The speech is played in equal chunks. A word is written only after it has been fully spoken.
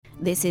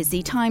This is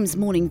the Times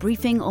morning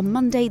briefing on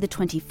Monday, the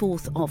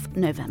 24th of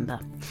November.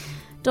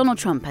 Donald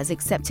Trump has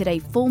accepted a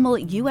formal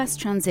US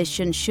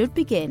transition should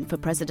begin for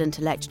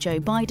President-elect Joe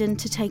Biden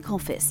to take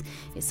office.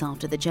 It's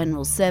after the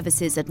General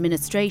Services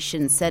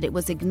Administration said it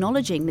was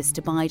acknowledging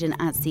Mr. Biden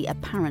as the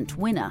apparent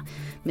winner.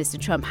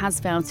 Mr. Trump has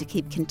vowed to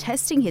keep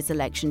contesting his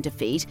election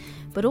defeat,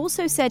 but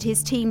also said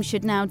his team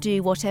should now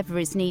do whatever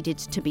is needed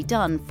to be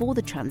done for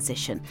the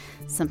transition,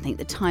 something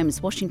the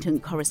Times Washington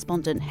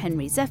correspondent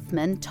Henry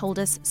Zeffman told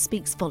us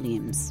speaks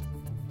volumes.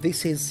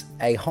 This is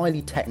a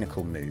highly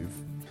technical move,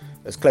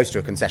 as close to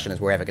a concession as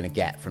we're ever going to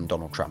get from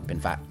Donald Trump. In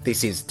fact,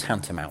 this is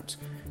tantamount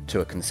to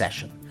a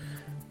concession.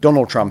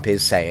 Donald Trump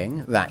is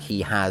saying that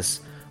he has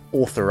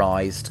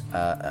authorised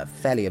a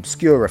fairly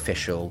obscure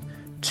official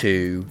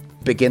to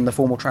begin the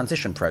formal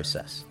transition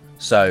process.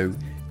 So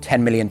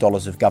 $10 million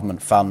of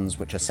government funds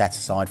which are set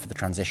aside for the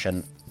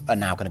transition are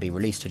now going to be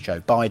released to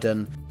Joe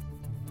Biden.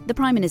 The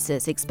Prime Minister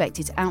is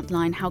expected to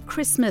outline how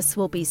Christmas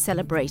will be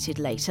celebrated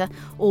later.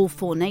 All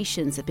four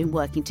nations have been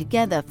working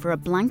together for a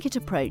blanket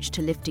approach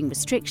to lifting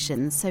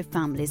restrictions so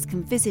families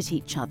can visit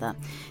each other.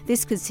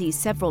 This could see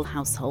several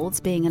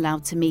households being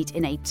allowed to meet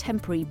in a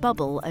temporary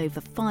bubble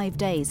over 5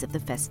 days of the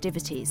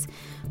festivities.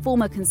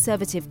 Former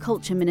Conservative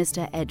Culture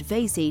Minister Ed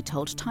Vaizey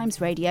told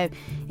Times Radio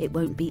it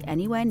won't be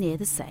anywhere near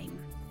the same.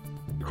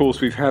 Of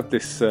course, we've had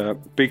this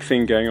big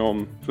thing going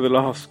on for the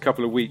last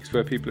couple of weeks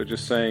where people are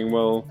just saying,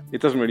 well, it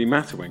doesn't really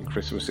matter when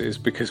Christmas is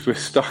because we're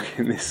stuck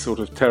in this sort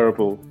of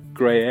terrible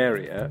grey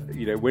area.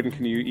 You know, when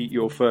can you eat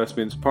your first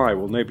mince pie?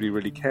 Well, nobody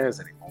really cares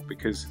anymore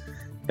because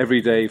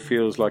every day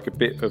feels like a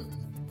bit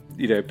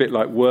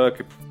like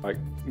work, like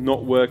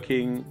not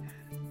working,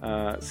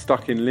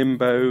 stuck in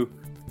limbo.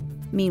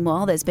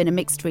 Meanwhile, there's been a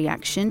mixed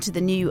reaction to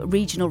the new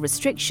regional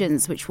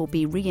restrictions which will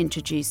be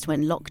reintroduced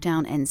when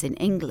lockdown ends in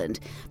England.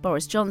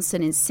 Boris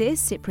Johnson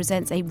insists it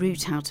presents a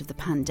route out of the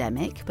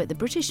pandemic, but the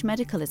British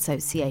Medical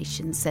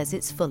Association says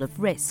it's full of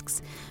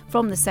risks.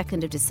 From the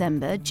 2nd of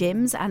December,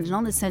 gyms and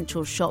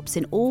non-essential shops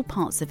in all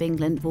parts of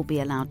England will be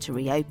allowed to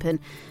reopen,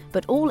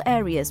 but all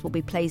areas will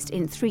be placed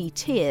in 3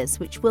 tiers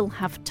which will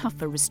have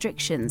tougher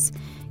restrictions.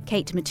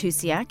 Kate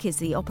Matusiak is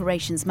the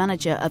operations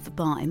manager of a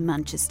bar in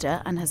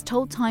Manchester and has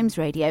told Times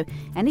Radio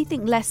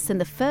anything less than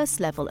the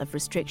first level of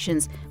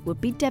restrictions would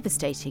be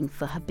devastating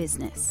for her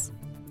business.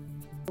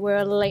 We're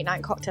a late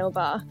night cocktail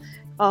bar.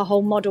 Our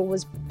whole model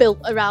was built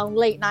around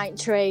late night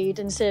trade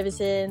and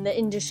servicing the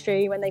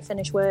industry when they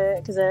finish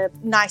work as a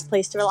nice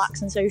place to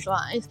relax and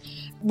socialise.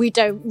 We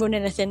don't run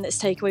anything that's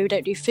takeaway, we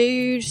don't do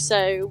food,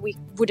 so we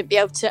wouldn't be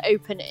able to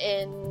open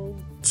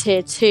in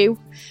tier 2.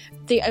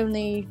 The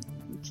only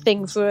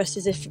thing for us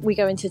is if we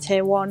go into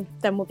tier 1,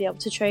 then we'll be able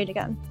to trade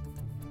again.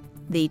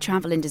 The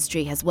travel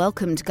industry has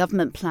welcomed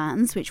government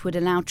plans which would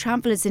allow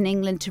travellers in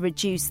England to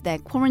reduce their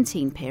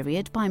quarantine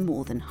period by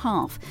more than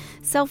half.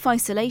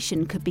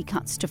 Self-isolation could be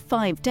cut to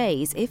 5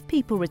 days if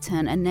people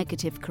return a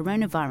negative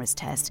coronavirus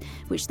test,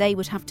 which they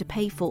would have to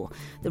pay for.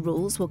 The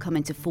rules will come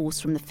into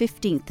force from the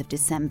 15th of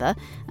December,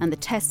 and the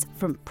tests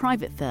from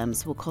private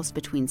firms will cost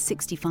between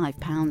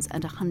 £65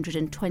 and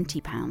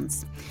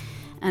 £120.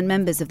 And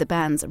members of the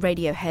bands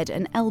Radiohead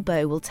and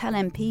Elbow will tell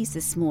MPs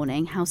this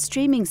morning how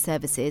streaming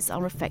services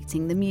are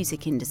affecting the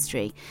music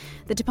industry.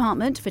 The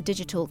Department for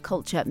Digital,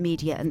 Culture,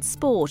 Media and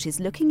Sport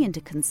is looking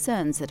into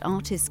concerns that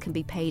artists can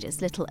be paid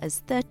as little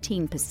as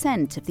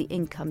 13% of the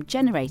income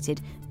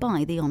generated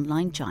by the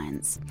online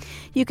giants.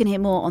 You can hear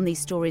more on these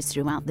stories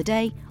throughout the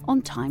day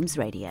on Times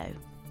Radio.